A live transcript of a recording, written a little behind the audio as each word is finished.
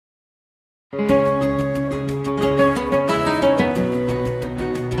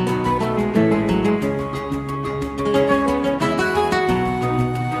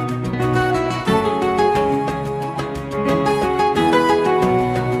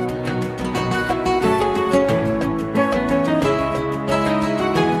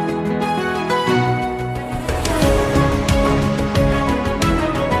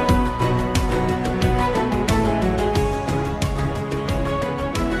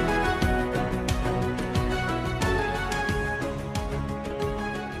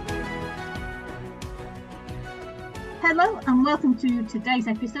Hello and welcome to today's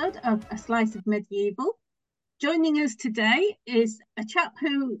episode of A Slice of Medieval. Joining us today is a chap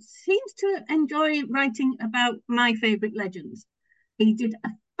who seems to enjoy writing about my favourite legends. He did a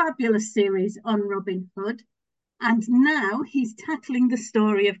fabulous series on Robin Hood, and now he's tackling the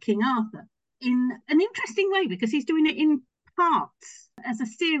story of King Arthur in an interesting way because he's doing it in parts as a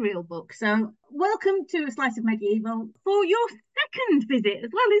serial book. So welcome to A Slice of Medieval for your second visit as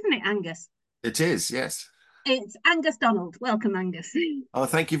well, isn't it, Angus? It is, yes. It's Angus Donald. Welcome, Angus. Oh,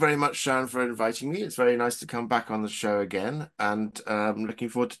 thank you very much, Sharon, for inviting me. It's very nice to come back on the show again, and I'm looking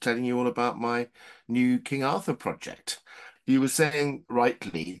forward to telling you all about my new King Arthur project. You were saying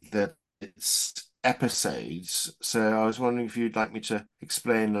rightly that it's episodes, so I was wondering if you'd like me to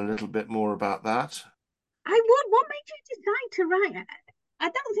explain a little bit more about that. I would. What made you decide to write? I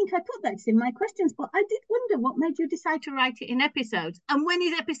don't think I put that in my questions, but I did wonder what made you decide to write it in episodes. And when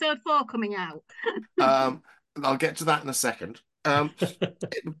is episode 4 coming out? Um, I'll get to that in a second.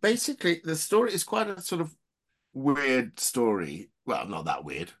 Basically, the story is quite a sort of weird story. Well, not that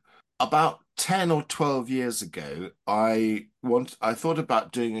weird. About 10 or 12 years ago, I thought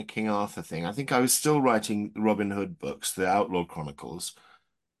about doing a King Arthur thing. I think I was still writing Robin Hood books, the Outlaw Chronicles,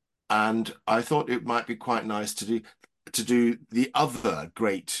 and I thought it might be quite nice to do the other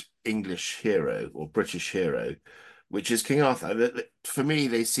great English hero or British hero, which is King Arthur. For me,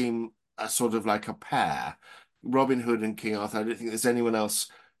 they seem a sort of like a pair, Robin Hood and King Arthur. I don't think there's anyone else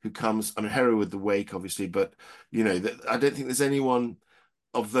who comes. I mean, Hereward the Wake, obviously, but I don't think there's anyone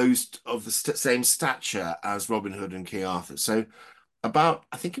of those of the same stature as Robin Hood and King Arthur. So about,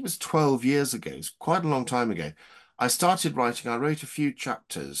 I think it was 12 years ago, it's quite a long time ago, I started writing. I wrote a few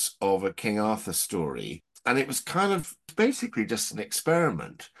chapters of a King Arthur story, and it was kind of basically just an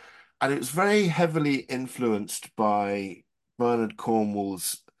experiment. And it was very heavily influenced by Bernard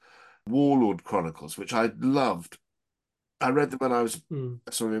Cornwell's Warlord Chronicles, which I loved. I read them when I was Mm.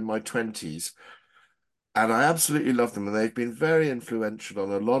 sort of in my 20s, and I absolutely love them. And they've been very influential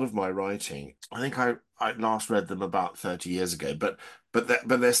on a lot of my writing. I think I last read them about 30 years ago, but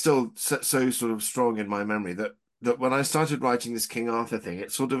they're still so sort of strong in my memory that when I started writing this King Arthur thing,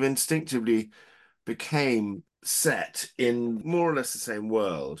 it sort of instinctively became set in more or less the same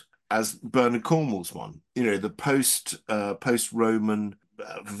world as Bernard Cornwell's one. The post-Roman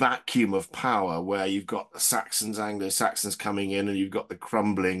vacuum of power where you've got the Saxons, Anglo-Saxons coming in, and you've got the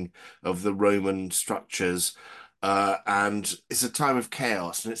crumbling of the Roman structures. And it's a time of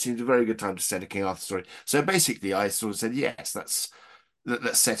chaos, and it seemed a very good time to set a King Arthur story. So basically, I sort of said, yes, let's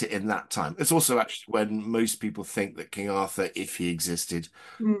set it in that time. It's also actually when most people think that King Arthur, if he existed,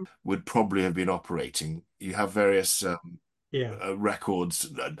 Mm. would probably have been operating. You have various Yeah.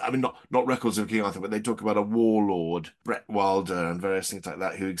 records. I mean, not records of King Arthur, but they talk about a warlord, Brett Wilder, and various things like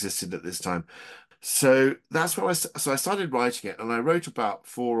that who existed at this time. So that's when I started writing it, and I wrote about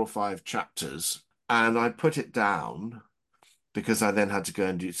 4 or 5 chapters, and I put it down because I then had to go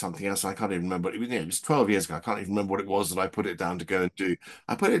and do something else. I can't even remember. It was 12 years ago. I can't even remember what it was that I put it down to go and do.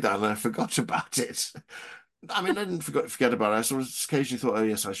 I put it down and I forgot about it. I mean, I didn't forget about it. I sort of occasionally thought, oh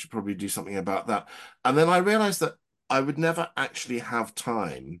yes, I should probably do something about that. And then I realized that I would never actually have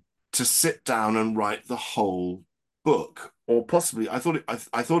time to sit down and write the whole book, or possibly I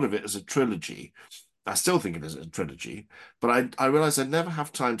thought of it as a trilogy. I still think it is a trilogy, but I realized I'd never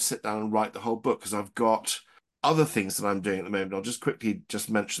have time to sit down and write the whole book because I've got other things that I'm doing at the moment. I'll just quickly just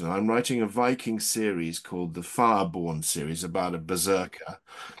mention them. I'm writing a Viking series called the Fireborn series about a berserker,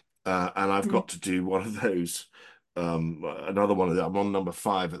 and I've Mm. got to do one of those. Another one of them. I'm on number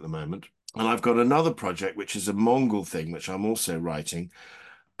 5 at the moment. And I've got another project, which is a Mongol thing, which I'm also writing.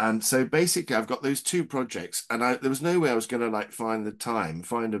 And so basically, I've got those 2 projects, and there was no way I was going to like find the time,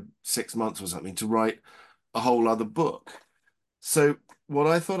 find 6 months or something to write a whole other book. So what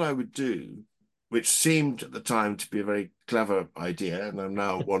I thought I would do, which seemed at the time to be a very clever idea, and I'm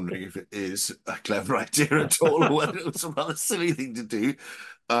now wondering if it is a clever idea at all, or whether it was a rather silly thing to do.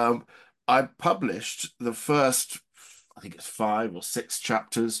 Um, I published the first, I think it's 5 or 6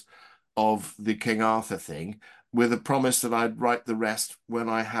 chapters of the King Arthur thing, with a promise that I'd write the rest when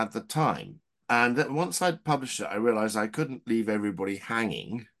I had the time. And then once I'd published it, I realized I couldn't leave everybody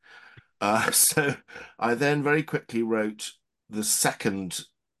hanging. So I then very quickly wrote the second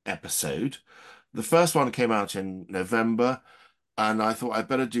episode. The first one came out in November, and I thought I'd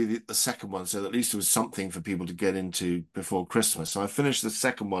better do the second one so that at least there was something for people to get into before Christmas. So I finished the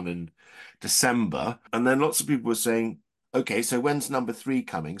second one in December, and then lots of people were saying, okay, so when's number three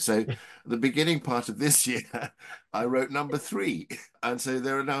coming? So the beginning part of this year, I wrote number three. And so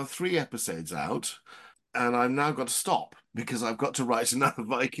there are now three episodes out, and I've now got to stop because I've got to write another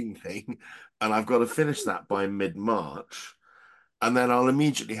Viking thing, and I've got to finish that by mid-March, and then I'll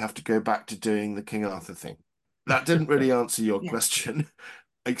immediately have to go back to doing the King Arthur thing. That didn't really answer your Yeah. question,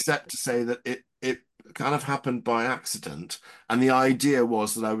 except to say that it kind of happened by accident, and the idea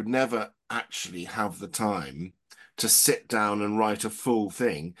was that I would never actually have the time to sit down and write a full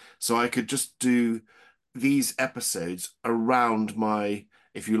thing, so I could just do these episodes around my,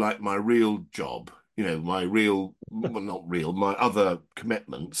 if you like, my real job, my real, well, not real, my other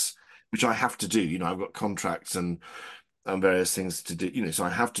commitments, which I have to do. I've got contracts and various things to do, so I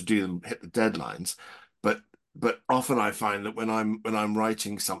have to do them, hit the deadlines. But often I find that when I'm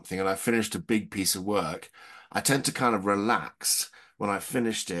writing something and I finished a big piece of work, I tend to kind of relax when I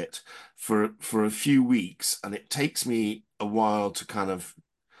finished it for a few weeks, and it takes me a while to kind of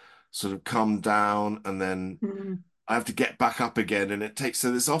sort of come down, and then Mm. I have to get back up again, and so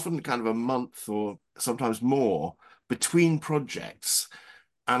there's often kind of a month or sometimes more between projects.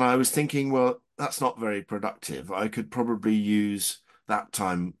 And I was thinking, well, that's not very productive. I could probably use that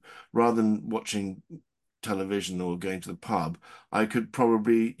time rather than watching television or going to the pub. I could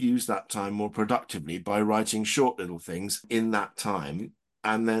probably use that time more productively by writing short little things in that time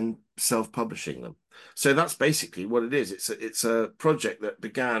and then self-publishing them. So that's basically what it is. It's a project that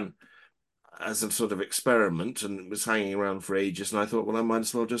began as a sort of experiment and was hanging around for ages. And I thought, well, I might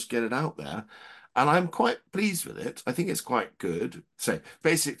as well just get it out there. And I'm quite pleased with it. I think it's quite good. So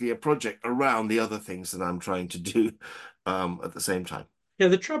basically, a project around the other things that I'm trying to do at the same time. Yeah,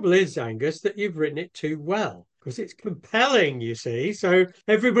 the trouble is, Angus, that you've written it too well because it's compelling, you see. So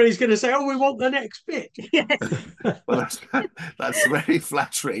everybody's going to say, "Oh, we want the next bit." Yes. Well, that's very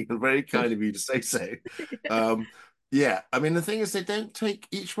flattering and very kind of you to say so. Um, yeah, I mean, the thing is,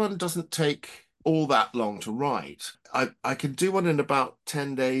 each one doesn't take all that long to write. I can do one in about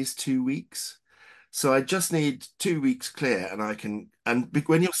 10 days, 2 weeks. So I just need 2 weeks clear, and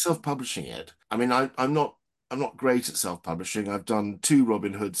when you're self-publishing it, I mean, I'm not great at self-publishing. I've done two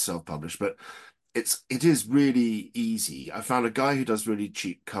Robin Hoods self-published, but it is really easy. I found a guy who does really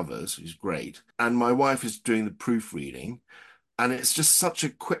cheap covers, who's great, and my wife is doing the proofreading, and it's just such a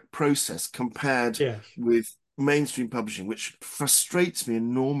quick process compared Yes. with mainstream publishing, which frustrates me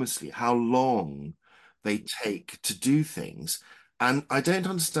enormously how long they take to do things. And I don't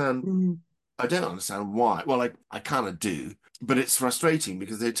understand. Mm. I don't understand why. Well, I kind of do, but it's frustrating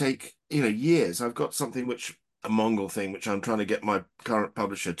because they take, years. I've got something a Mongol thing, which I'm trying to get my current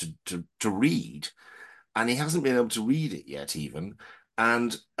publisher to read, and he hasn't been able to read it yet, even.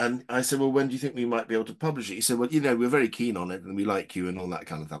 And I said, well, when do you think we might be able to publish it? He said, well, we're very keen on it and we like you and all that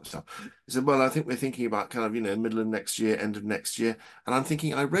kind of stuff. He said, well, I think we're thinking about kind of, middle of next year, end of next year. And I'm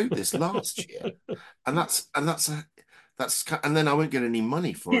thinking, I wrote this last year, and and then I won't get any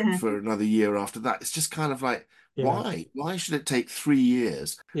money for it Yeah. for another year after that. It's just kind of like, Yeah. why should it take 3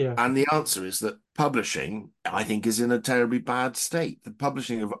 years? Yeah. And the answer is that publishing, I think, is in a terribly bad state. The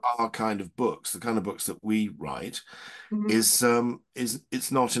publishing of our kind of books, the kind of books that we write, Mhm. is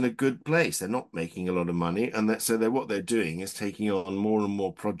it's not in a good place. They're not making a lot of money, and what they're doing is taking on more and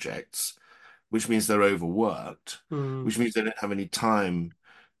more projects, which means they're overworked, Mm. which means they don't have any time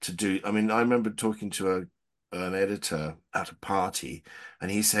to do. I mean, I remember talking to an editor at a party,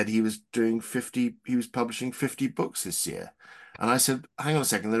 and he said he was publishing 50 books this year. And I said, hang on a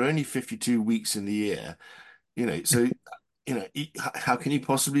second, there are only 52 weeks in the year, so how can you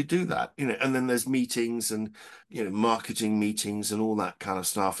possibly do that? And then there's meetings and, marketing meetings and all that kind of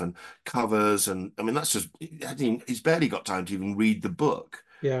stuff and covers. And I mean, he's barely got time to even read the book,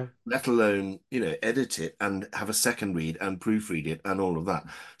 Yeah. let alone, edit it and have a second read and proofread it and all of that.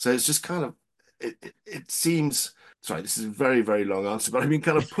 So it's just kind of, it seems, sorry, this is a very, very long answer, but I've been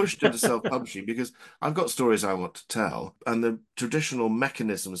kind of pushed into self-publishing because I've got stories I want to tell, and the traditional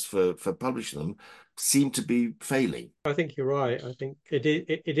mechanisms for publishing them seem to be failing. I think you're right. I think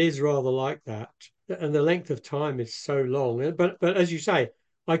it is rather like that. And the length of time is so long. But as you say,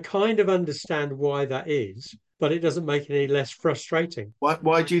 I kind of understand why that is, but it doesn't make it any less frustrating.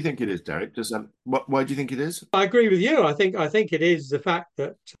 Why do you think it is, Derek? Why do you think it is? I agree with you. I think it is the fact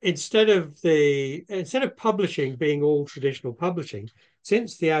that instead of publishing being all traditional publishing,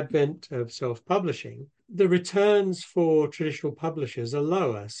 since the advent of self-publishing, the returns for traditional publishers are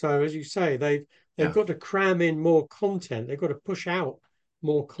lower. So as you say, they've Yeah. got to cram in more content. They've got to push out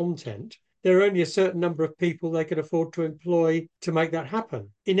more content. There are only a certain number of people they can afford to employ to make that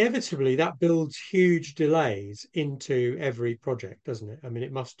happen. Inevitably, that builds huge delays into every project, doesn't it? I mean,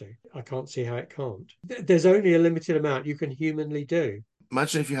 it must do. I can't see how it can't. There's only a limited amount you can humanly do.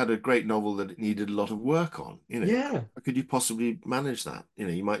 Imagine if you had a great novel that it needed a lot of work on, Yeah, how could you possibly manage that?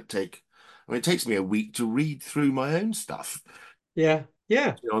 You might take, I mean, it takes me a week to read through my own stuff, yeah,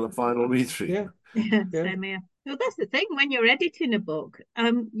 yeah, on the final read through. yeah, Yeah, yeah. same here. Well, that's the thing. When you're editing a book,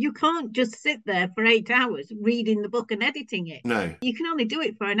 you can't just sit there for 8 hours reading the book and editing it. No, You can only do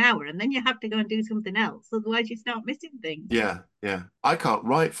it for an hour, and then you have to go and do something else. Otherwise, you start missing things. yeah, yeah. I can't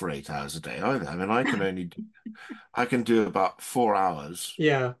write for 8 hours a day either. I mean, I can do about 4 hours,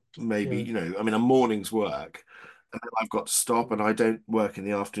 Yeah, maybe, yeah. I mean, a morning's work. And then I've got to stop and I don't work in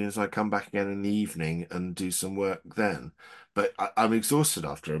the afternoons. I come back again in the evening and do some work then. But I'm exhausted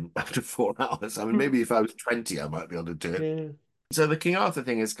after 4 hours. I mean, Mm. maybe if I was 20, I might be able to do it. Yeah. So the King Arthur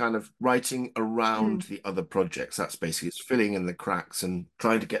thing is kind of writing around Mm. the other projects. That's basically it's filling in the cracks and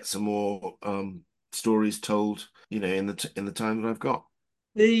trying to get some more stories told, in the time that I've got.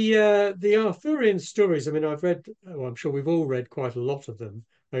 The Arthurian stories, I mean, I'm sure we've all read quite a lot of them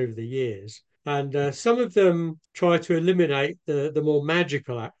over the years. And some of them try to eliminate the more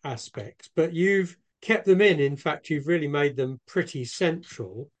magical aspects, but you've kept them in. In fact, you've really made them pretty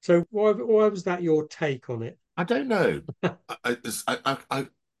central. So why was that your take on it? I don't know.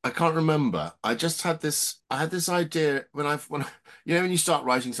 I can't remember. I had this idea when you start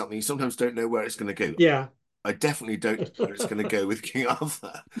writing something, you sometimes don't know where it's going to go. Yeah. I definitely don't know where it's going to go with King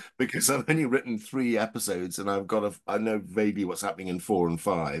Arthur because I've only written 3 episodes and I know vaguely what's happening in 4 and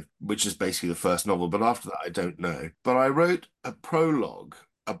 5, which is basically the first novel. But after that, I don't know. But I wrote a prologue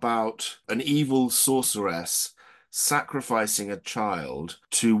about an evil sorceress sacrificing a child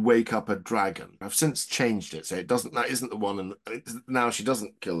to wake up a dragon. I've since changed it, so that isn't the one, and now she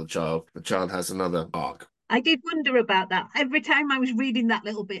doesn't kill the child. The child has another arc. I did wonder about that. Every time I was reading that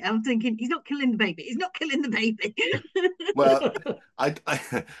little bit, I was thinking, he's not killing the baby. He's not killing the baby. Well,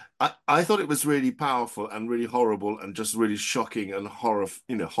 I thought it was really powerful and really horrible and just really shocking and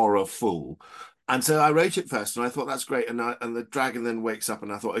horrorful. And so I wrote it first, and I thought that's great. And the dragon then wakes up,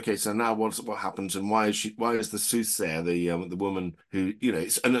 and I thought, okay, so now what happens, and why is the soothsayer the woman who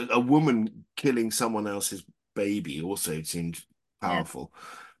it's and a woman killing someone else's baby also seemed Yeah. powerful.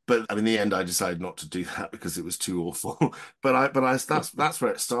 But in the end, I decided not to do that because it was too awful. That's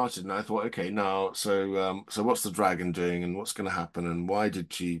where it started, and I thought, okay, now so what's the dragon doing, and what's going to happen, and why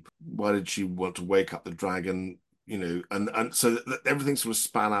did she want to wake up the dragon, and so everything sort of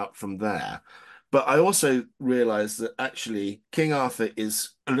span out from there. But I also realized that actually King Arthur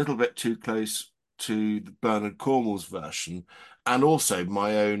is a little bit too close to Bernard Cornwell's version, and also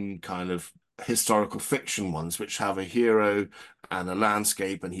my own kind of historical fiction ones, which have a hero and a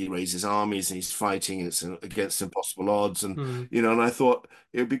landscape, and he raises armies and he's fighting, and it's against impossible odds, and Hmm. and I thought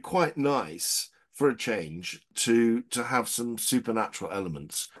it would be quite nice for a change to have some supernatural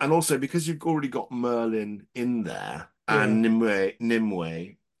elements, and also because you've already got Merlin in there and Yeah.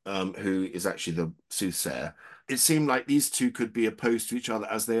 Nimue, who is actually the soothsayer. It seemed like these two could be opposed to each other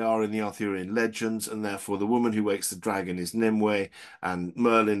as they are in the Arthurian legends, and therefore the woman who wakes the dragon is Nimue, and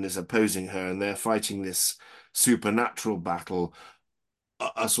Merlin is opposing her, and they're fighting this supernatural battle,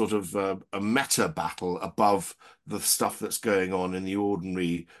 a sort of a meta battle above the stuff that's going on in the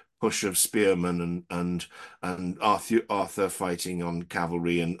ordinary push of spearmen and Arthur fighting on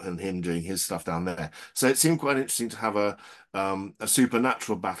cavalry and him doing his stuff down there. So it seemed quite interesting to have a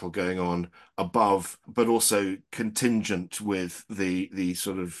supernatural battle going on above, but also contingent with the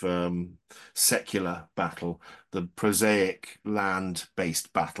sort of secular battle, the prosaic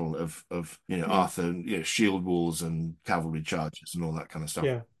land-based battle of Arthur, shield walls and cavalry charges and all that kind of stuff.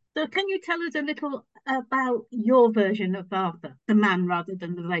 Yeah. So, can you tell us a little about your version of Arthur, the man rather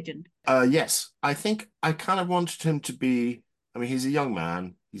than the legend? Yes, I think I kind of wanted him to be. I mean, he's a young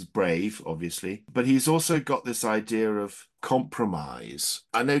man. He's brave, obviously, but he's also got this idea of compromise.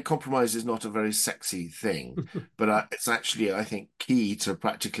 I know compromise is not a very sexy thing, but it's actually, I think, key to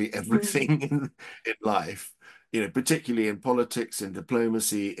practically everything in life. Particularly in politics, in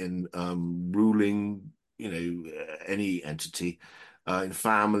diplomacy, in ruling, any entity. in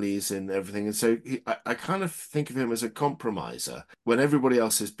families and everything. And so I kind of think of him as a compromiser when everybody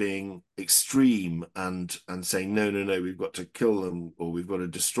else is being extreme and saying, no, no, no, we've got to kill them or we've got to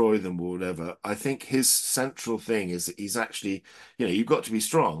destroy them or whatever. I think his central thing is that he's actually, you've got to be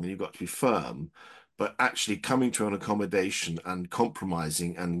strong and you've got to be firm, but actually coming to an accommodation and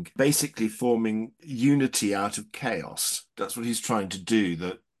compromising and basically forming unity out of chaos. That's what he's trying to do.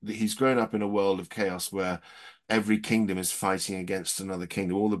 That he's grown up in a world of chaos where every kingdom is fighting against another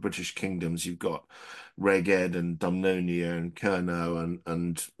kingdom. All the British kingdoms, you've got Rheged and Dumnonia and Cerno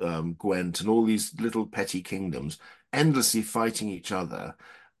and Gwent and all these little petty kingdoms endlessly fighting each other.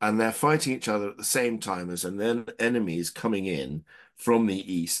 And they're fighting each other at the same time as and then enemies coming in from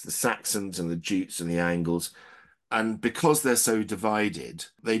the east, the Saxons and the Jutes and the Angles. And because they're so divided,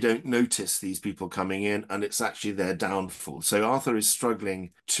 they don't notice these people coming in, and it's actually their downfall. So Arthur is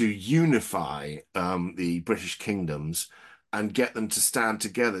struggling to unify the British kingdoms and get them to stand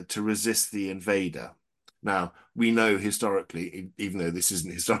together to resist the invader. Now, we know historically, even though this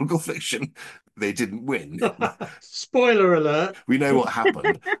isn't historical fiction, they didn't win. Spoiler alert. We know what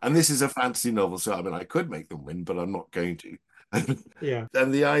happened. And this is a fantasy novel, so I mean, I could make them win, but I'm not going to. Yeah.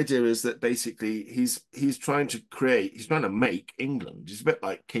 And the idea is that basically he's trying to make England. He's a bit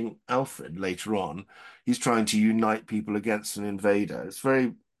like King Alfred later on. He's trying to unite people against an invader. It's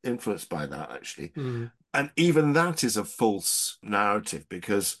very influenced by that, actually. Mm. And even that is a false narrative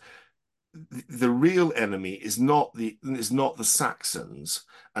because the real enemy is not the Saxons,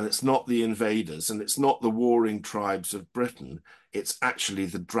 and it's not the invaders, and it's not the warring tribes of Britain. It's actually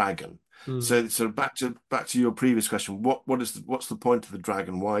the dragon. So back to your previous question, what's the point of the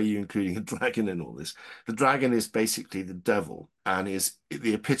dragon? Why are you including a dragon in all this? The dragon is basically the devil and is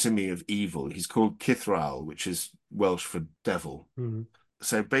the epitome of evil. He's called Cithral, which is Welsh for devil.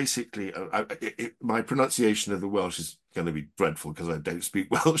 So basically, my pronunciation of the Welsh is going to be dreadful because I don't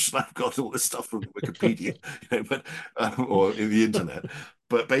speak Welsh and I've got all this stuff from Wikipedia, but or in the internet.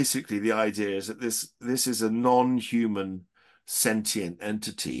 But basically, the idea is that this is a non-human sentient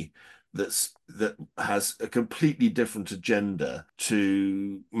entity that has a completely different agenda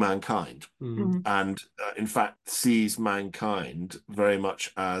to mankind, and in fact sees mankind very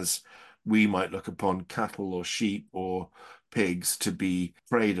much as we might look upon cattle or sheep or pigs to be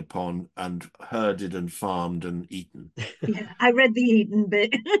preyed upon and herded and farmed and eaten. Yeah, I read the eaten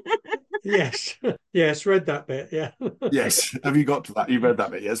bit. Yes. Yes, read that bit. Yeah. Yes. Have you got to that? You read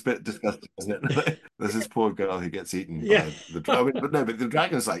that bit? Yeah, it's a bit disgusting, isn't it? There's this poor girl who gets eaten by the dragon. But no, but the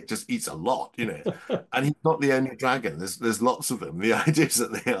dragon's like just eats a lot, and he's not the only dragon. There's lots of them. The idea is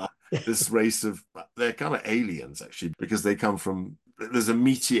that they are this race of they're kind of aliens actually because they come from there's a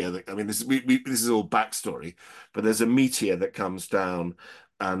meteor that this is all backstory, but there's a meteor that comes down.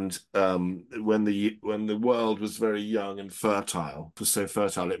 And when the world was very young and fertile, it was so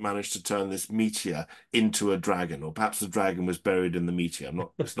fertile, it managed to turn this meteor into a dragon, or perhaps the dragon was buried in the meteor.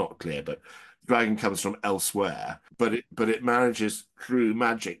 It's not clear, but the dragon comes from elsewhere. But it manages through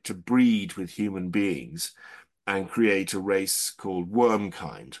magic to breed with human beings and create a race called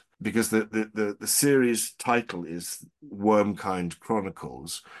Wormkind. Because the series title is Wormkind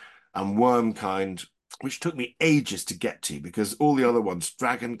Chronicles, and Wormkind, which took me ages to get to because all the other ones,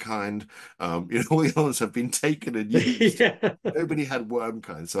 Dragonkind, all the others have been taken and used. Yeah. Nobody had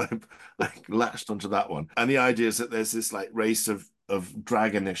Wormkind, so I latched onto that one. And the idea is that there's this like race of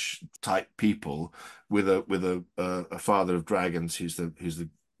dragonish type people with a father of dragons who's the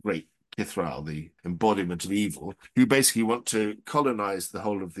great Cithral, the embodiment of evil, who basically want to colonize the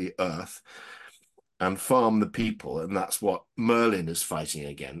whole of the earth and farm the people, and that's what Merlin is fighting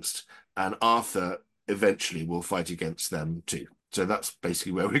against. And Arthur eventually will fight against them too. So that's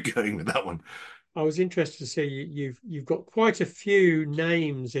basically where we're going with that one. I was interested to see you've got quite a few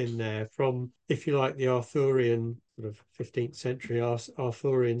names in there from, if you like, the Arthurian sort of 15th century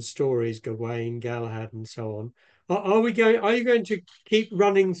Arthurian stories, Gawain, Galahad, and so on. Are you going to keep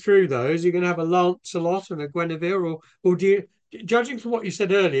running through those? Are you going to have a Lancelot and a Guinevere, or do you? Judging from what you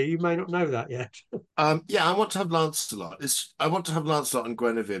said earlier, you may not know that yet. Yeah, I want to have Lancelot. I want to have Lancelot and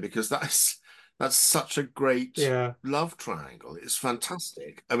Guinevere because that's such a great love triangle. It's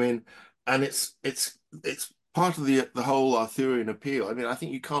fantastic. I mean, and it's part of the whole Arthurian appeal. I mean, I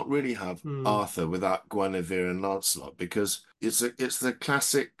think you can't really have Arthur without Guinevere and Lancelot because it's the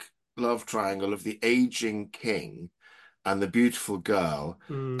classic love triangle of the aging king and the beautiful girl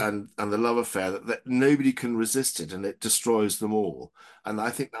Mm. and the love affair that nobody can resist it, and it destroys them all. And I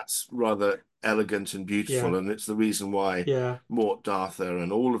think that's rather elegant and beautiful, Yeah. and it's the reason why Yeah. Mort Arthur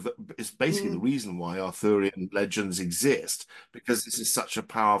and all of it is basically the Mm. reason why Arthurian legends exist, because this is such a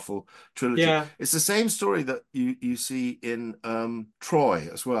powerful trilogy. Yeah. It's the same story that you see in Troy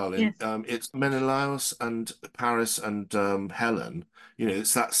as well. In Yes. it's Menelaus and Paris and Helen. You know,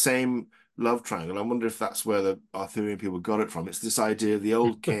 it's that same love triangle. I wonder if that's where the Arthurian people got it from. It's this idea of the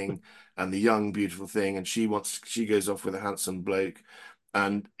old king and the young, beautiful thing, and she goes off with a handsome bloke,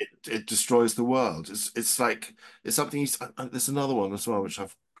 and it destroys the world. It's like it's something. There's another one as well, which I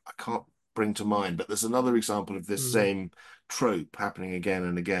can't bring to mind, but there's another example of this Mm. same trope happening again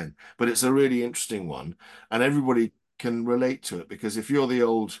and again. But it's a really interesting one, and everybody can relate to it, because if you're the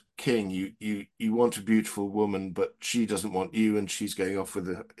old king, you want a beautiful woman, but she doesn't want you, and she's going off with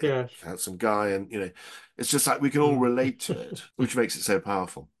a Yes. handsome guy, and it's just like we can all Mm. relate to it, which makes it so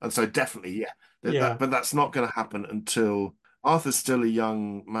powerful. And so definitely, yeah, Yeah. but that's not going to happen until Arthur's still a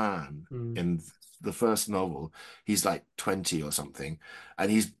young man Mm. in the first novel. He's like 20 or something, and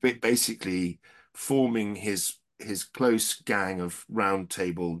he's basically forming his close gang of round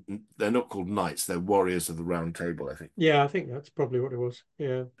table. They're not called knights, they're warriors of the round table, I think, Yeah, I think that's probably what it was.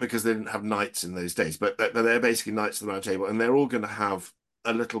 Yeah. because they didn't have knights in those days, but they're basically knights of the round table, and they're all going to have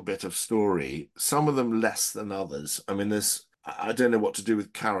a little bit of story, some of them less than others. I mean, I don't know what to do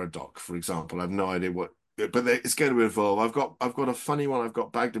with Caradoc, for example. I've no idea what, but it's going to evolve. I've got a funny one. I've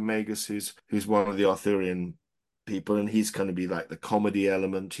got Bagdemagus, who's one of the Arthurian people, and he's going to be like the comedy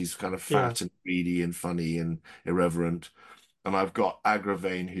element. He's kind of Yeah. fat and greedy and funny and irreverent. And I've got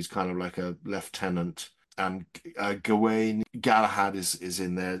Agravain, who's kind of like a lieutenant, and Gawain. Galahad is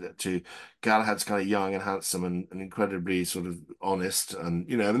in there too. Galahad's kind of young and handsome and incredibly sort of honest, and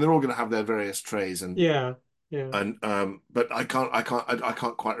I mean, they're all going to have their various traits, and Yeah. Yeah. but I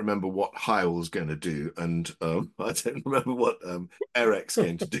can't quite remember what Hyle's going to do, and I don't remember what Eric's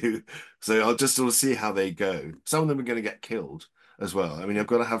going to do. So I'll just sort of see how they go. Some of them are going to get killed as well. I mean, I've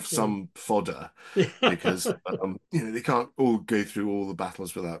got to have Yeah. some fodder, because Yeah. they can't all go through all the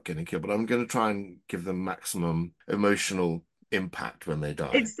battles without getting killed. But I'm going to try and give them maximum emotional impact when they die.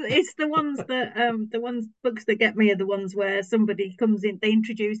 It's the ones books that get me are the ones where somebody comes in, they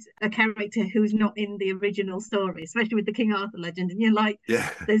introduce a character who's not in the original story, especially with the King Arthur legend, and you're like, Yeah.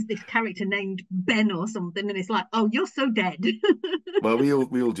 there's this character named Ben or something, and it's like, oh, you're so dead. Well, we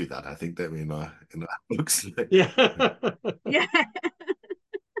all do that, I think, don't we, in our books? Yeah. Yeah.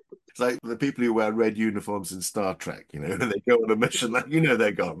 It's like the people who wear red uniforms in Star Trek, and they go on a mission, like,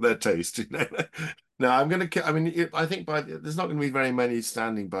 they're gone, they're toast. No, I'm going to, I mean, I think there's not going to be very many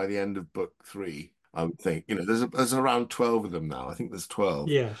standing by the end of book three, I would think. There's around 12 of them now. I think there's 12.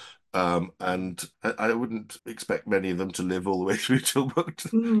 Yes. And I wouldn't expect many of them to live all the way through till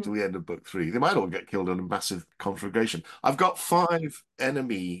Mm. the end of book three. They might all get killed in a massive conflagration. I've got 5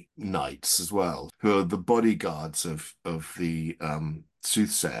 enemy knights as well, who are the bodyguards of the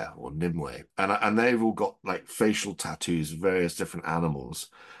soothsayer or Nimue, and they've all got like facial tattoos of various different animals.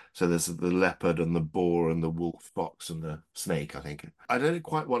 So there's the leopard and the boar and the wolf, fox and the snake, I think. I don't know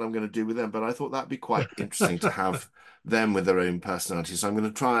quite what I'm going to do with them, but I thought that'd be quite interesting to have them with their own personality. So I'm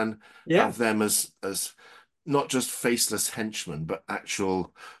going to try and Yeah. have them as not just faceless henchmen, but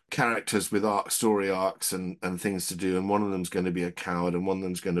actual characters with story arcs and things to do. And one of them's going to be a coward, and one of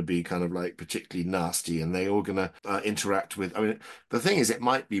them's going to be kind of like particularly nasty, and they all going to interact with. I mean, the thing is, it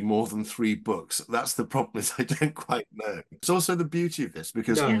might be more than 3 books. That's the problem, is I don't quite know. It's also the beauty of this,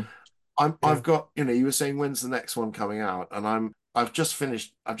 because Yeah. No. I've Yeah. got, you were saying when's the next one coming out, and I've just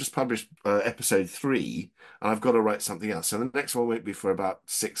published episode 3, and I've got to write something else. So the next one won't be for about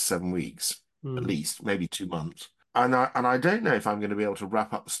 6, 7 weeks, at Mm. least, maybe 2 months. And I don't know if I'm going to be able to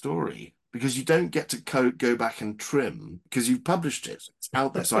wrap up the story, because you don't get to go back and trim, because you've published it. It's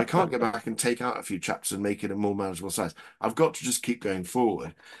out there. So I can't go back and take out a few chapters and make it a more manageable size. I've got to just keep going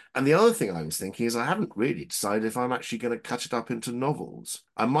forward. And the other thing I was thinking is I haven't really decided if I'm actually going to cut it up into novels.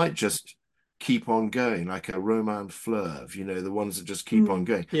 I might just keep on going, like a roman fleuve, the ones that just keep on Mm.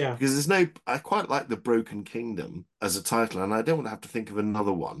 going. Yeah. Because I quite like The Broken Kingdom as a title, and I don't want to have to think of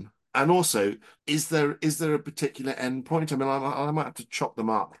another one. And also, is there a particular end point? I mean, I might have to chop them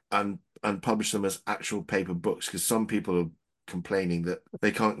up and publish them as actual paper books, because some people are complaining that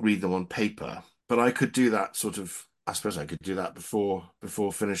they can't read them on paper. But I could do that sort of. I suppose I could do that before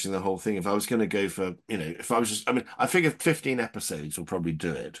finishing the whole thing. If I was going to go for, if I was just, I mean, I figure 15 episodes will probably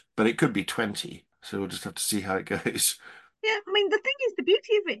do it, but it could be 20. So we'll just have to see how it goes. Yeah, I mean, the thing is, the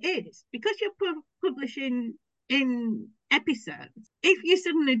beauty of it is because you're publishing in episodes. If you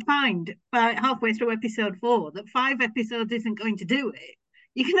suddenly find by halfway through episode 4 that 5 episodes isn't going to do it,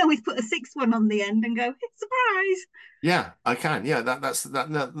 you can always put a sixth one on the end and go, surprise. Yeah, I can. Yeah, that's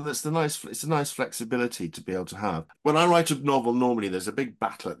the nice. It's a nice flexibility to be able to have. When I write a novel, normally there's a big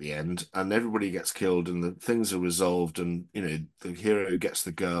battle at the end, and everybody gets killed, and the things are resolved, and the hero gets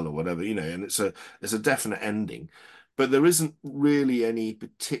the girl or whatever, and it's a definite ending. But there isn't really any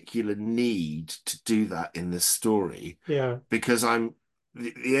particular need to do that in this story. Yeah. Because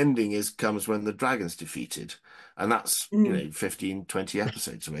the ending comes when the dragon's defeated, and that's 15, 20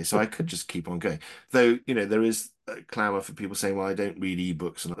 episodes away. So I could just keep on going. Though, there is a clamor for people saying, well, I don't read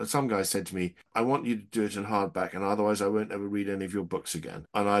ebooks. And some guy said to me, I want you to do it in hardback, and otherwise I won't ever read any of your books again.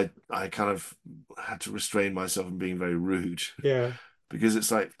 And I kind of had to restrain myself from being very rude. Yeah. Because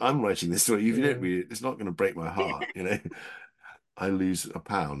it's like, I'm writing this story. If you don't read it, it's not going to break my heart, I lose a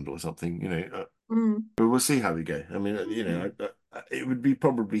pound or something, But we'll see how we go. I mean, it would be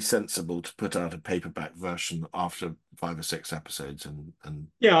probably sensible to put out a paperback version after 5 or 6 episodes, and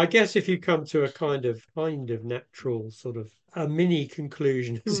yeah, I guess if you come to a kind of natural sort of a mini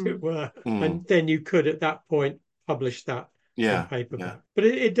conclusion, as it were, and then you could at that point publish that on paperback. But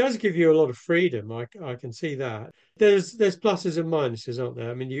it does give you a lot of freedom. I can see that. There's pluses and minuses, aren't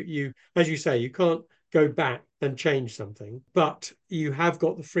there? I mean, you as you say, you can't go back and change something, but you have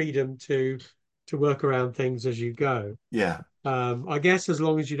got the freedom to work around things as you go. Yeah. I guess as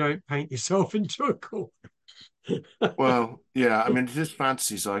long as you don't paint yourself into a corner. Well, yeah, I mean, it is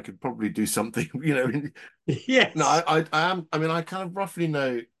fantasy, so I could probably do something, Yes. No, I am. I mean, I kind of roughly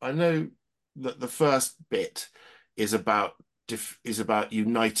know. I know that the first bit is about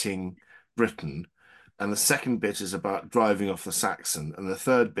uniting Britain, and the second bit is about driving off the Saxon, and the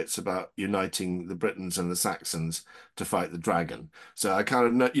third bit's about uniting the Britons and the Saxons to fight the dragon. So I kind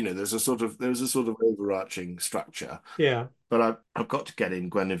of know, there's a sort of overarching structure. Yeah. But I've got to get in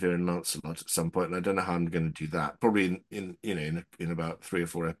Guinevere and Lancelot at some point, and I don't know how I'm going to do that. Probably in about 3 or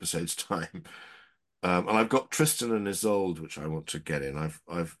 4 episodes time. And I've got Tristan and Isolde, which I want to get in.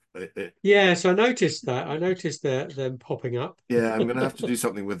 Yes, I noticed that. I noticed them popping up. Yeah, I'm going to have to do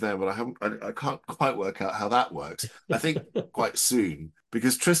something with them, but I can't quite work out how that works. I think quite soon,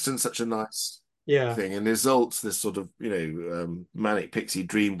 because Tristan's such a nice thing, and Isolde's this sort of manic pixie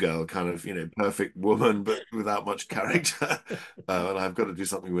dream girl kind of perfect woman, but without much character. And I've got to do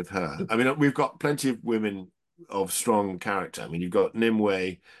something with her. I mean, we've got plenty of women of strong character. I mean, you've got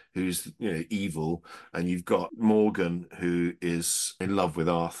Nimue, who's evil, and you've got Morgan, who is in love with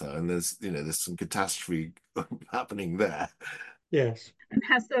Arthur, and there's some catastrophe happening there. Yes. And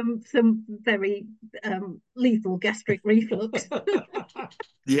has some very lethal gastric reflux.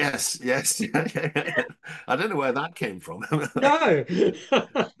 Yes. I don't know where that came from. No.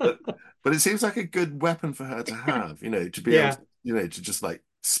 but it seems like a good weapon for her to have, to be able to, to just like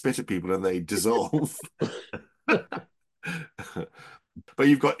spit at people and they dissolve. But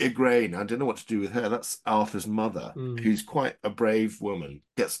you've got Igraine. I don't know what to do with her. That's Arthur's mother, who's quite a brave woman,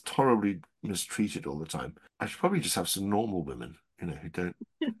 gets horribly mistreated all the time. I should probably just have some normal women, who don't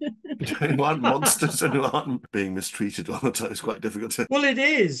want monsters and who aren't being mistreated all the time. It's quite difficult to. Well, it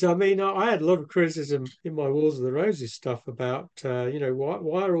is. I mean, I had a lot of criticism in my Wars of the Roses stuff about,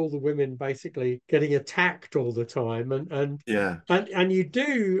 why are all the women basically getting attacked all the time? And you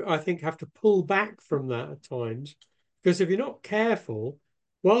do, I think, have to pull back from that at times. Because if you're not careful,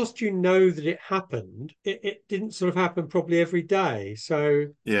 whilst you know that it happened, it didn't sort of happen probably every day. So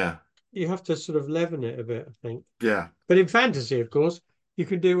you have to sort of leaven it a bit, I think. Yeah. But in fantasy, of course, you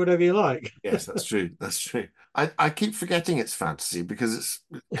can do whatever you like. Yes, that's true. That's true. I keep forgetting it's fantasy because it's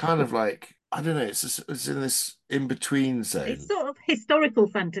kind of like, I don't know, it's in this in-between zone. It's sort of historical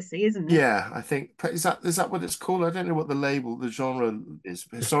fantasy, isn't it? Yeah, I think is that what it's called? I don't know what the genre is.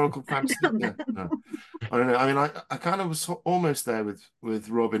 Historical fantasy. Yeah, no. I don't know. I mean, I kind of was almost there with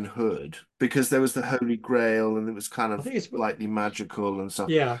Robin Hood because there was the Holy Grail and it was kind of slightly magical and stuff.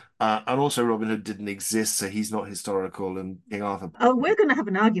 Yeah. And also Robin Hood didn't exist, so he's not historical. And King Arthur. Oh, we're going to have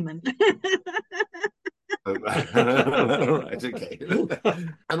an argument. All right, okay.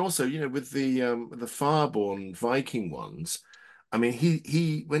 And also, with the Fireborn Viking ones, I mean,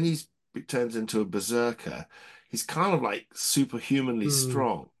 he when he turns into a berserker, he's kind of like superhumanly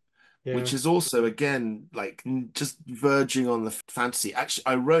strong. Yeah. Which is also, again, like just verging on the fantasy. Actually,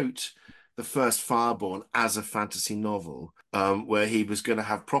 I wrote the first Fireborn as a fantasy novel where he was going to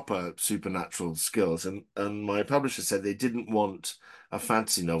have proper supernatural skills. And my publisher said they didn't want a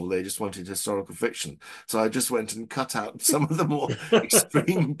fantasy novel. They just wanted historical fiction. So I just went and cut out some of the more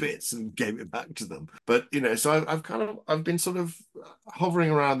extreme bits and gave it back to them. But so I've been sort of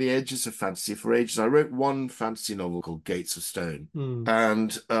hovering around the edges of fantasy for ages. I wrote one fantasy novel called Gates of Stone,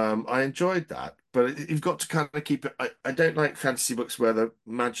 and I enjoyed that. But you've got to kind of keep it. I don't like fantasy books where the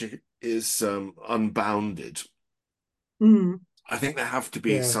magic is unbounded. I think there have to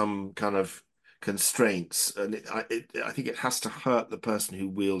be some kind of constraints, and I think it has to hurt the person who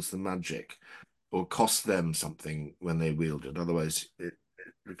wields the magic or cost them something when they wield it. Otherwise,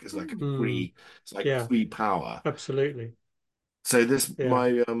 it's like free power. Absolutely. So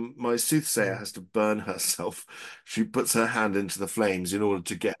my soothsayer has to burn herself. She puts her hand into the flames in order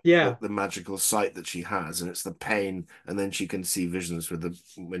to get the magical sight that she has, and it's the pain, and then she can see visions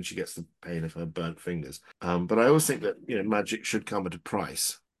when she gets the pain of her burnt fingers. But I always think that magic should come at a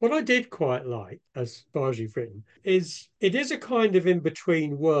price. What I did quite like, as far as you've written, is it is a kind of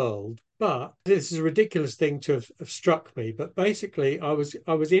in-between world, but this is a ridiculous thing to have struck me. But basically, I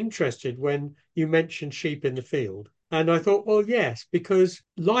was interested when you mentioned sheep in the field. And I thought, well, yes, because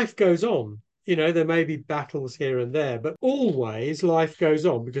life goes on. There may be battles here and there, but always life goes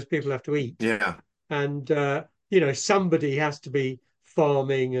on because people have to eat. Yeah. And, somebody has to be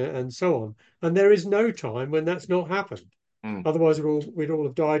farming and so on. And there is no time when that's not happened. Otherwise, we'd all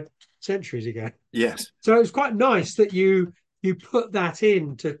have died centuries ago. Yes. So it was quite nice that you put that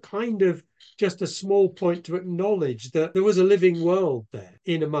in to kind of just a small point to acknowledge that there was a living world there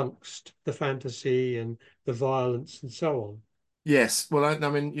in amongst the fantasy and the violence and so on. Yes. Well, I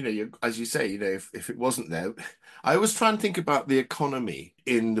mean, as you say, if it wasn't there, I always try and think about the economy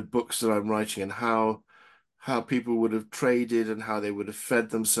in the books that I'm writing and how people would have traded and how they would have fed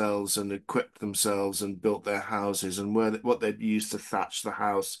themselves and equipped themselves and built their houses and what they'd use to thatch the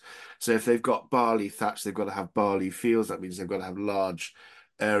house. So if they've got barley thatch, they've got to have barley fields. That means they've got to have large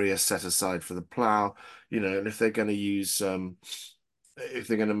areas set aside for the plow, and if they're going to use if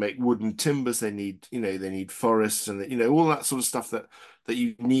they're going to make wooden timbers, they need forests and all that sort of stuff that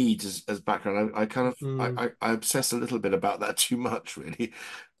you need as background. I obsess a little bit about that too much, really.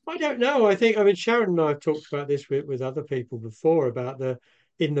 I don't know. I mean, Sharon and I have talked about this with other people before about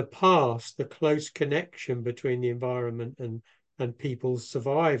in the past, the close connection between the environment and people's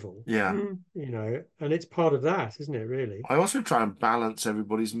survival. Yeah. And it's part of that, isn't it, really? I also try and balance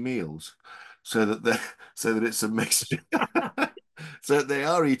everybody's meals so that it's a mixture. So they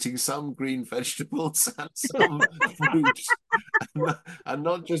are eating some green vegetables and some fruit, and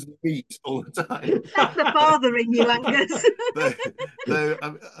not just meat all the time. That's the father in you, Angus.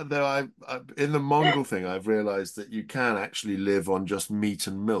 Though I in the Mongol thing, I've realised that you can actually live on just meat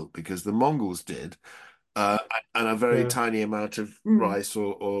and milk because the Mongols did, and a very tiny amount of rice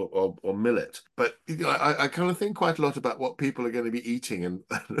or millet. But I kind of think quite a lot about what people are going to be eating and.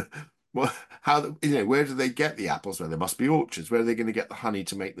 Well, where do they get the apples? Well, there must be orchards. Where are they going to get the honey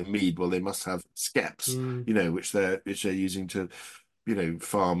to make the mead? Well, they must have skeps, which they're using to,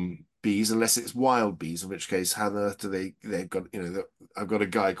 farm bees, unless it's wild bees, in which case, how on earth do they've got, I've got a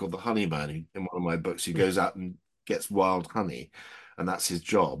guy called the Honeyman in one of my books who goes out and gets wild honey, and that's his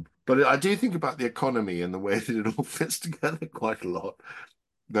job. But I do think about the economy and the way that it all fits together quite a lot.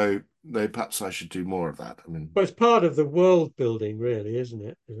 Though perhaps I should do more of that. I mean, but it's part of the world building, really, isn't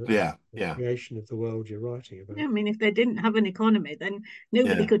it? Yeah. The creation of the world you're writing about. Yeah, I mean, if they didn't have an economy, then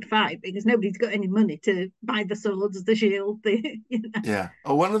nobody could fight because nobody's got any money to buy the swords, the shield. Yeah.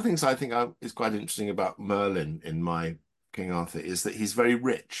 Oh, one of the things I think is quite interesting about Merlin in my King Arthur is that he's very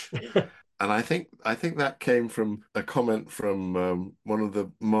rich. And I think that came from a comment from one of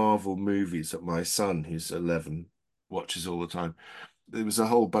the Marvel movies that my son, who's 11, watches all the time. There was a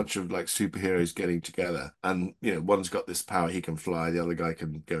whole bunch of like superheroes getting together, and one's got this power, he can fly, the other guy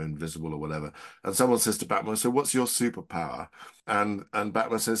can go invisible or whatever. And someone says to Batman, "So what's your superpower?" And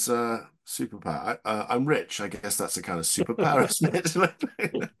Batman says, "Superpower? I'm rich. I guess that's a kind of superpower, isn't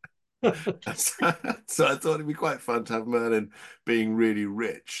it?" So I thought it'd be quite fun to have Merlin being really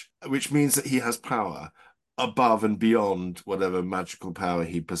rich, which means that he has power above and beyond whatever magical power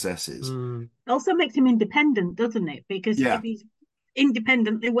he possesses. Also makes him independent, doesn't it? Because if he's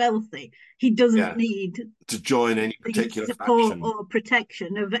independently wealthy, he doesn't need to join any particular support faction or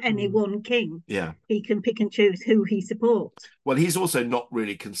protection of any one king. Yeah, he can pick and choose who he supports. Well, he's also not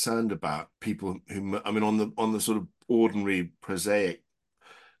really concerned about people who, I mean, on the sort of ordinary prosaic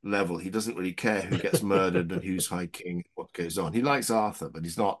level, he doesn't really care who gets murdered and who's High King, what goes on. He likes Arthur, but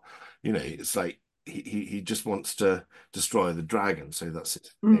he's not, it's like he just wants to destroy the dragon, so that's it.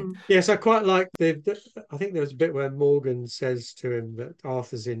 Yes, I quite like I think there was a bit where Morgan says to him that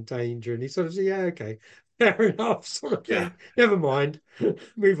Arthur's in danger, and he sort of says, "Yeah, okay, fair enough, sort of Yeah. thing. Never mind.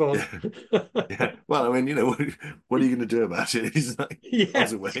 Move on. Yeah. Yeah. Well, I mean, what are you going to do about it? He's like, miles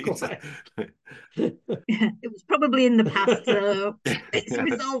Yes, away. quite. It was probably in the past, so it's Yeah.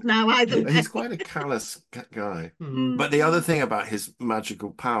 resolved now either He's way. quite a callous guy. Mm. But the other thing about his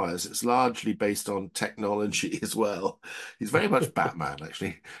magical powers, it's largely based on technology as well. He's very much Batman,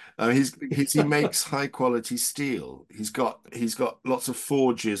 actually. He makes high quality steel. He's got lots of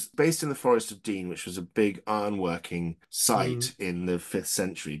forges based in the Forest of Dean, which was a big ironworking Mm. site in the 5th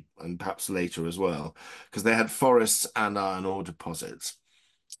century and perhaps later as well, because they had forests and iron ore deposits.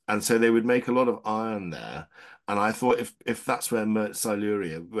 And so they would make a lot of iron there. And I thought if that's where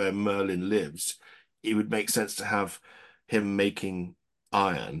Siluria, where Merlin lives, it would make sense to have him making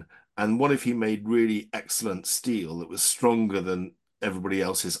iron. And what if he made really excellent steel that was stronger than everybody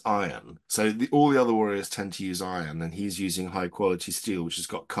else's iron? So all the other warriors tend to use iron, and he's using high quality steel, which has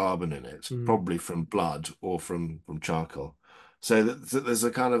got carbon in it, Mm. probably from blood or from charcoal. So there's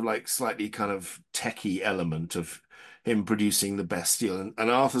a kind of like slightly kind of techie element of him producing the best steel.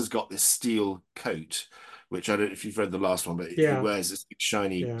 And Arthur's got this steel coat, which I don't know if you've read the last one, but he Yeah, wears this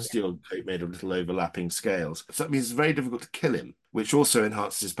shiny yeah. steel coat made of little overlapping scales. So that means it's very difficult to kill him, which also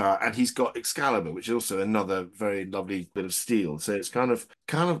enhances his power. And he's got Excalibur, which is also another very lovely bit of steel. So it's kind of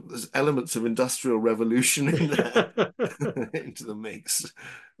there's elements of industrial revolution in there into the mix.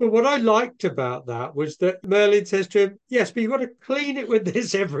 But what I liked about that was that Merlin says to him, "Yes, but you've got to clean it with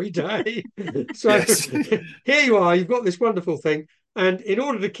this every day." So Yes. here you are, you've got this wonderful thing. And in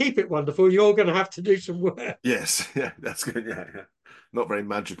order to keep it wonderful, you're going to have to do some work. Yes. Yeah, that's good. Yeah, yeah. Not very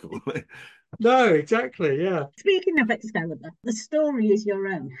magical. No, exactly. Yeah. Speaking of Excalibur, the story is your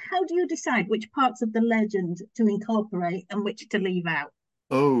own. How do you decide which parts of the legend to incorporate and which to leave out?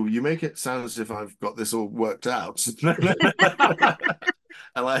 Oh, you make it sound as if I've got this all worked out.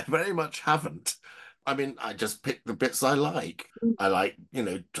 And I very much haven't. I mean, I just pick the bits I like. I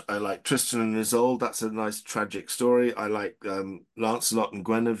like Tristan and Isolde. That's a nice tragic story. I like Lancelot and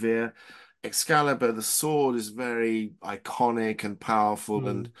Guinevere. Excalibur, the sword is very iconic and powerful,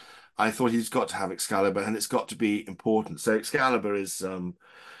 and Mm. I thought he's got to have Excalibur, and it's got to be important. So Excalibur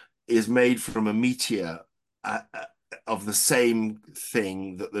is made from a meteor of the same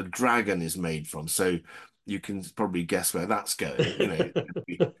thing that the dragon is made from. So you can probably guess where that's going.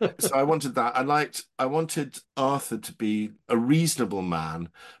 So I wanted that. I wanted Arthur to be a reasonable man,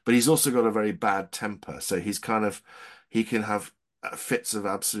 but he's also got a very bad temper. So he can have fits of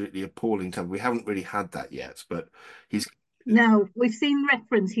absolutely appalling temper. We haven't really had that yet, but he's No, we've seen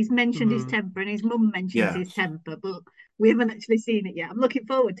reference. He's mentioned his Mm. temper and his mum mentions yeah. his temper, but we haven't actually seen it yet. I'm looking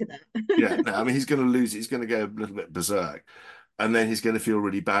forward to Yeah, that. no, I mean he's going to lose it. He's going to go a little bit berserk, and then he's going to feel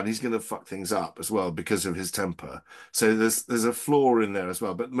really bad. He's going to fuck things up as well because of his temper. So there's a flaw in there as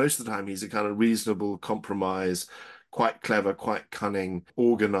well. But most of the time, he's a kind of reasonable compromise, quite clever, quite cunning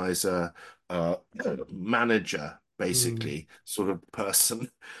organizer, manager, Mm. basically, sort of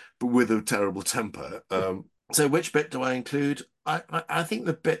person, but with a terrible temper. So which bit do I include? I think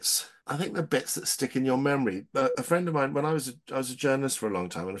the bits. I think the bits that stick in your memory. A friend of mine, when I was a journalist for a long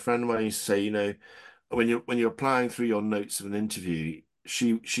time, and a friend of mine used to say, when you're applying through your notes of an interview,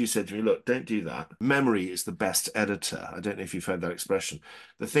 she said to me, "Look, don't do that. Memory is the best editor." I don't know if you've heard that expression.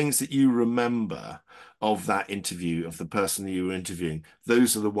 The things that you remember of that interview, of the person that you were interviewing,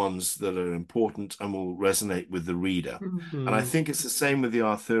 those are the ones that are important and will resonate with the reader. Mm. And I Mm. think it's the same with the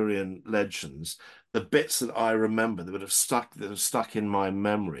Arthurian legends. The bits that I remember that have stuck in my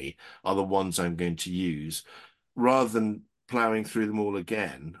memory are the ones I'm going to use, rather than plowing through them all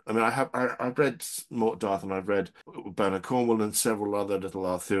again. I mean, I've read Mort Darth, and I've read Bernard Cornwell and several other little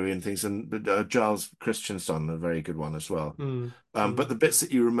Arthurian things, and Giles Christian's done a very good one as well. Mm. But Mm. the bits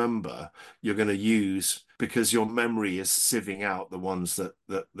that you remember, you're going to use because your memory is sieving out the ones that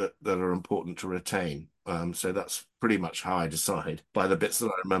are important to retain. So that's pretty much how I decide, by the bits that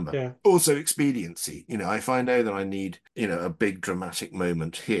I remember. Yeah. Also, expediency. If I know that I need, a big dramatic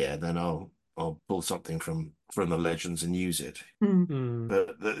moment here, then I'll pull something from the legends and use it. Mm. Mm.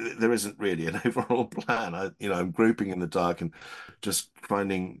 But there isn't really an overall plan. I'm groping in the dark and just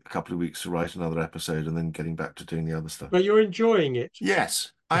finding a couple of weeks to write another episode and then getting back to doing the other stuff. But you're enjoying it.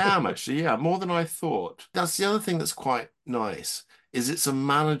 Yes, I am actually. Yeah, more than I thought. That's the other thing that's quite nice is it's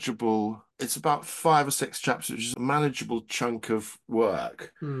about 5 or 6 chapters, which is a manageable chunk of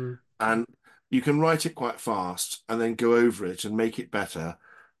work. Mm. And you can write it quite fast and then go over it and make it better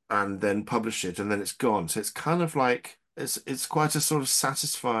and then publish it and then it's gone. So it's kind of like it's quite a sort of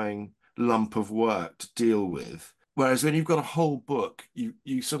satisfying lump of work to deal with. Whereas when you've got a whole book,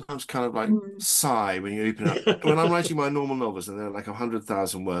 you sometimes kind of like Mm. sigh when you open up. When I'm writing my normal novels and they're like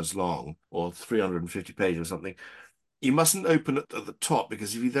 100,000 words long or 350 pages or something, you mustn't open at the top,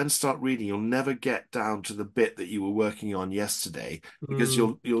 because if you then start reading, you'll never get down to the bit that you were working on yesterday, because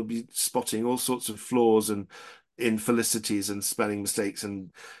Mm, you'll be spotting all sorts of flaws and infelicities and spelling mistakes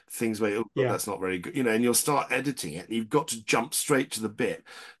and things where, oh God, yeah. that's not very good, and you'll start editing it. And you've got to jump straight to the bit.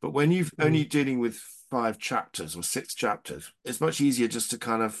 But when you've only Mm, dealing with 5 chapters or 6 chapters, it's much easier just to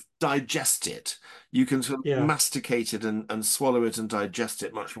kind of digest it. You can sort of yeah. masticate it and swallow it and digest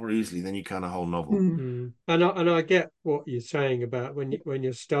it much more easily than you can a whole novel. Mm. Mm. And I get what you're saying about when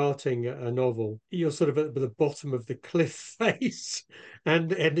you're starting a novel, you're sort of at the bottom of the cliff face,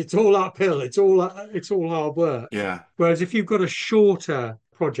 and it's all uphill. It's all hard work. Yeah. Whereas if you've got a shorter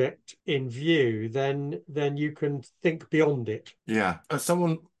project in view, then you can think beyond it. Yeah.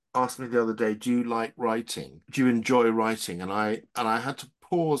 Someone asked me the other day, do you like writing? Do you enjoy writing? And I had to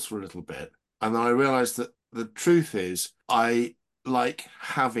pause for a little bit. And then I realized that the truth is I like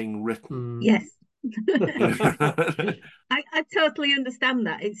having written. Mm. Yes. You know? I totally understand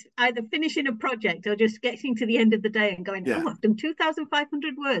that. It's either finishing a project or just getting to the end of the day and going, Yeah. oh, I've done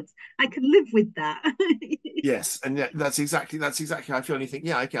 2,500 words. I can live with that. Yes, and yeah, that's exactly how I feel. And you think,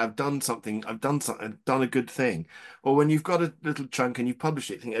 yeah, okay, I've done a good thing. Or when you've got a little chunk and you've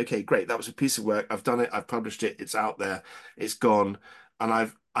published it, you think, okay, great, that was a piece of work. I've done it, I've published it, it's out there, it's gone. And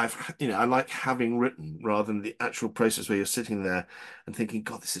I like having written rather than the actual process where you're sitting there and thinking,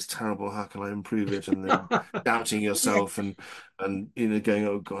 God, this is terrible. How can I improve it? And then doubting Yeah. yourself and going,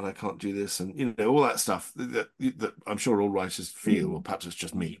 oh God, I can't do this, and all that stuff that I'm sure all writers feel, or Mm. perhaps it's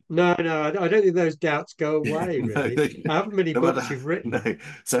just me. No, no, I don't think those doubts go Yeah, away, no, really. How many no books matter, you've written? no.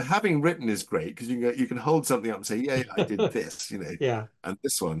 So having written is great, because you can hold something up and say, yeah, I did this, Yeah. and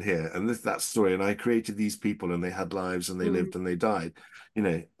this one here, and that story, and I created these people, and they had lives, and they Mm. lived, and they died,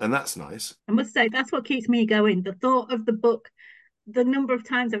 and that's nice. I must say, that's what keeps me going. The thought of the book, the number of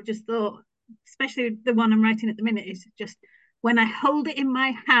times I've just thought, especially the one I'm writing at the minute, is just when I hold it in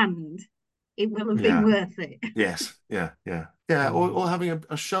my hand, it will have been Yeah. worth it. Yes. Yeah. Yeah. Yeah. Or, Mm. or having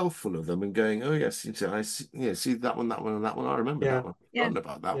a shelf full of them and going, oh yes, I see, yeah, see that one, that one, and that one. I remember that Yeah. one. I've Yeah. forgotten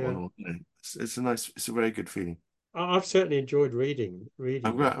about that one. Yeah. Or it's a very good feeling. I've certainly enjoyed I'm reading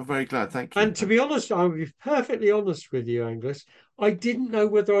glad. them. I'm very glad. Thank you. And to be honest, I'll be perfectly honest with you, Angus. I didn't know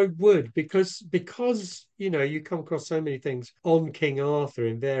whether I would because you come across so many things on King Arthur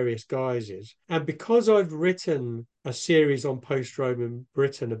in various guises, and because I've written a series on post-Roman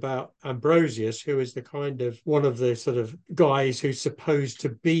Britain about Ambrosius, who is the kind of one of the sort of guys who's supposed to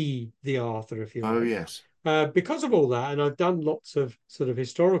be the Arthur, if you Oh like. yes. Because of all that, and I've done lots of sort of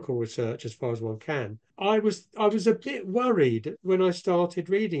historical research as far as one can, I was a bit worried when I started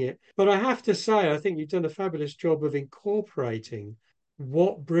reading it. But I have to say, I think you've done a fabulous job of incorporating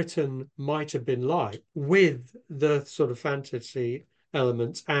what Britain might have been like with the sort of fantasy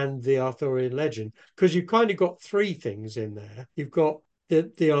elements and the Arthurian legend, because you've kind of got three things in there. You've got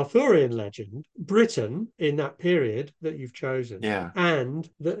the Arthurian legend, Britain in that period that you've chosen, Yeah. and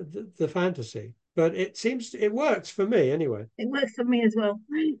the fantasy. But it works for me anyway. It works for me as well.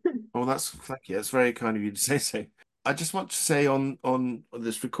 Well, thank you. That's very kind of you to say so. I just want to say on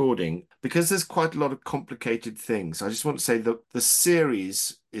this recording, because there's quite a lot of complicated things. I just want to say that the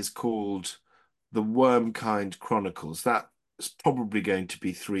series is called The Wormkind Chronicles. That's probably going to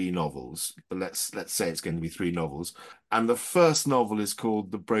be 3 novels, but let's say it's going to be 3 novels. And the first novel is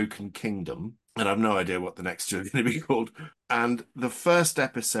called The Broken Kingdom, and I've no idea what the next two are going to be called. And the first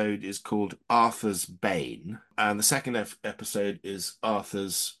episode is called Arthur's Bane, and the second episode is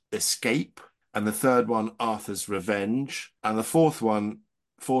Arthur's Escape, and the third one, Arthur's Revenge, and the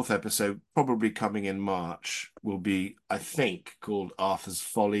fourth episode, probably coming in March, will be, I think, called Arthur's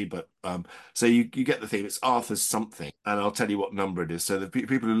Folly. But so you get the theme. It's Arthur's something, and I'll tell you what number it is. So the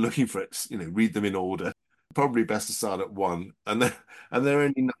people who are looking for it, read them in order. Probably best to start at 1, and they're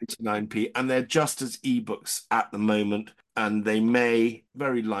only 99p, and they're just as ebooks at the moment, and they may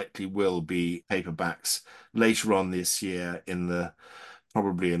very likely will be paperbacks later on this year,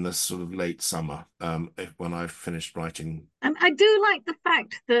 probably in the sort of late summer, when I've finished writing. And I do like the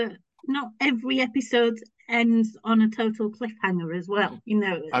fact that not every episode ends on a total cliffhanger as well.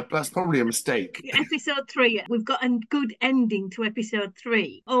 That's probably a mistake. Episode 3, we've got a good ending to episode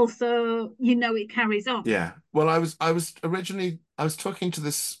 3. Also, it carries on. Yeah. Well, I was talking to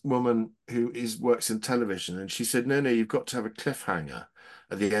this woman who works in television, and she said, no, you've got to have a cliffhanger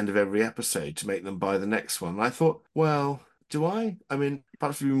at the end of every episode to make them buy the next one. And I thought, well, do I? I mean,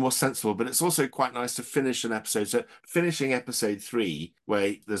 perhaps to be more sensible, but it's also quite nice to finish an episode. So finishing episode 3,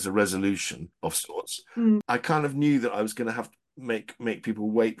 where there's a resolution of sorts, I kind of knew that I was going to have to make people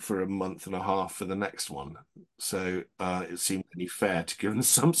wait for a month and a half for the next one. So it seemed only fair to give them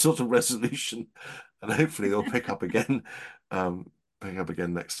some sort of resolution, and hopefully they'll pick up again,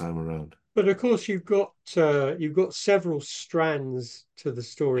 next time around. But of course, you've got several strands to the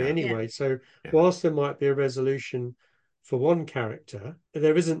story Yeah. anyway. Yeah. So Yeah. whilst there might be a resolution for one character,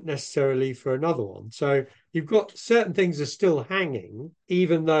 there isn't necessarily for another one. So you've got certain things are still hanging,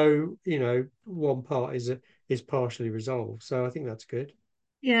 even though, you know, one part is partially resolved. So I think that's good.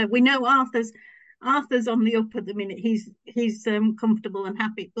 Yeah, we know Arthur's on the up at the minute. He's comfortable and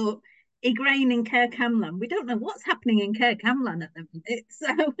happy, but Igraine in Caer Camlan, we don't know what's happening in Caer Camlan at the minute.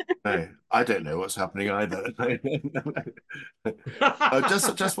 So No, I don't know what's happening either.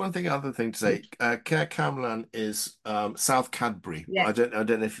 Just one other thing to say. Caer Camlan is South Cadbury. yeah, I don't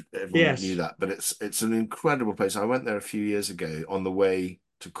know if everyone Yes. knew that, but it's an incredible place. I went there a few years ago on the way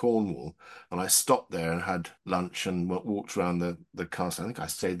to Cornwall, and I stopped there and had lunch and walked around the castle. I think I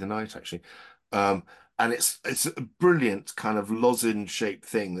stayed the night actually. And it's a brilliant kind of lozenge-shaped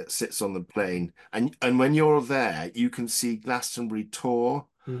thing that sits on the plain, and when you're there, you can see Glastonbury Tor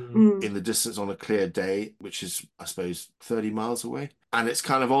in the distance on a clear day, which is, I suppose, 30 miles away. And it's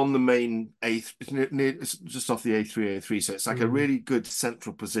kind of on the main it's just off the A303. So it's like a really good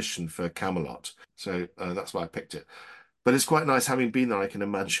central position for Camelot. So that's why I picked it. But it's quite nice having been there. I can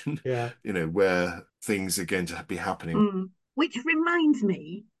imagine, Yeah. you know, where things are going to be happening. Which reminds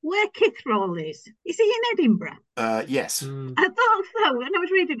me, where Kithral is he in Edinburgh? Yes. I thought so when I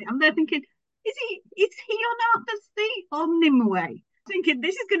was reading it. I'm there thinking, is he on Arthur's seat or Nimue? Thinking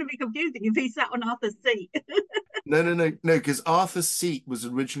this is going to be confusing if he sat on Arthur's seat. No, because Arthur's seat was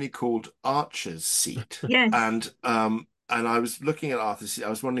originally called Archer's seat. Yes. And I was looking at Arthur's seat. I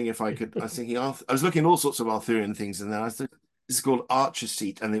was wondering if I could. I was thinking Arthur. I was looking at all sorts of Arthurian things, and then I thought this is called Archer's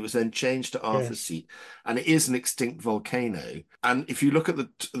seat, and it was then changed to Arthur's seat. And it is an extinct volcano. And if you look at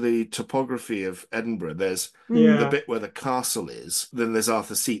the topography of Edinburgh, there's the bit where the castle is. Then there's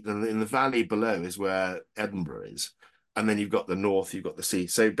Arthur's seat, and in the valley below is where Edinburgh is. And then you've got the north, you've got the sea.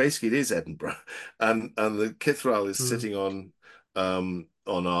 So basically, it is Edinburgh, and the Kithral is sitting on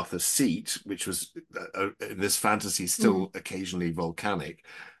Arthur's seat, which was in this fantasy still occasionally volcanic,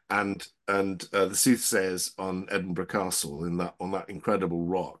 and the soothsayers on Edinburgh Castle on that incredible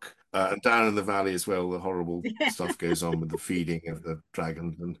rock, and down in the valley as well. The horrible stuff goes on with the feeding of the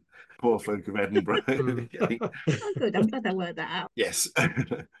dragons and poor folk of Edinburgh. Oh, good. I'm glad I worked that out. Yes.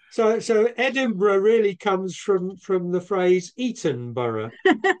 So Edinburgh really comes from the phrase Eton borough.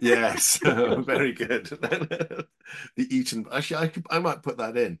 Yes, very good. The Eton. Actually, I might put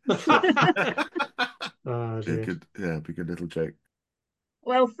that in. Oh, be a good little joke.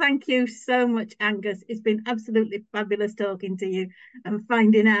 Well, thank you so much, Angus. It's been absolutely fabulous talking to you and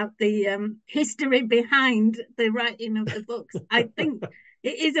finding out the history behind the writing of the books. I think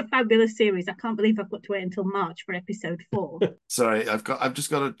it is a fabulous series. I can't believe I've got to wait until March for episode 4. Sorry, I've got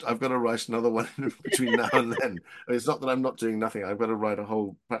to write another one between now and then. It's not that I'm not doing nothing. I've got to write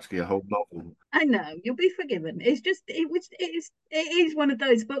practically a whole novel. I know, you'll be forgiven. It's just it is one of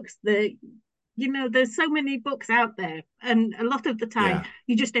those books that, you know, there's so many books out there, and a lot of the time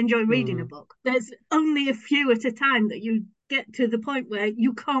you just enjoy reading a book. There's only a few at a time that you get to the point where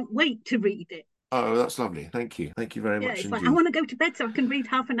you can't wait to read it. Oh, that's lovely. Thank you very much. It's indeed. like, I want to go to bed so I can read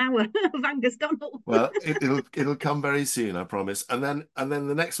half an hour of Angus Donald. Well, it'll come very soon, I promise. And then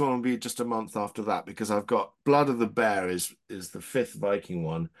the next one will be just a month after that, because I've got Blood of the Bear is the 5th Viking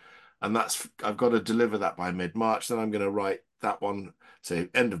one, and I've got to deliver that by mid-March. Then I'm going to write that one, say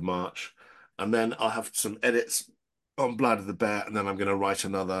end of March, and then I'll have some edits on Blood of the Bear, and then I'm going to write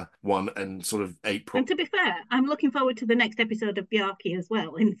another one in sort of April. And to be fair, I'm looking forward to the next episode of Bjarki as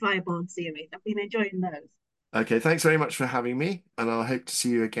well in the Fireborn series. I've been enjoying those. Okay, thanks very much for having me, and I'll hope to see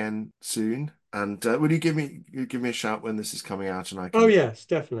you again soon. And will you give me a shout when this is coming out, and I can... Oh yes,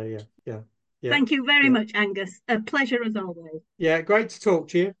 definitely, yeah. Thank you very much, Angus. A pleasure as always. Yeah, great to talk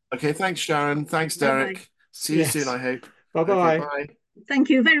to you. Okay, thanks, Sharon. Thanks, Derek. Bye-bye. See you soon, I hope. Bye-bye. Okay, bye. Thank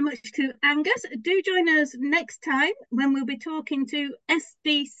you very much to Angus. Do join us next time when we'll be talking to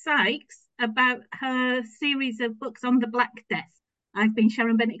SD Sykes about her series of books on the Black Death. I've been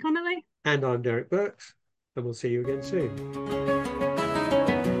Sharon Bennett-Connolly. And I'm Derek Burks, and we'll see you again soon.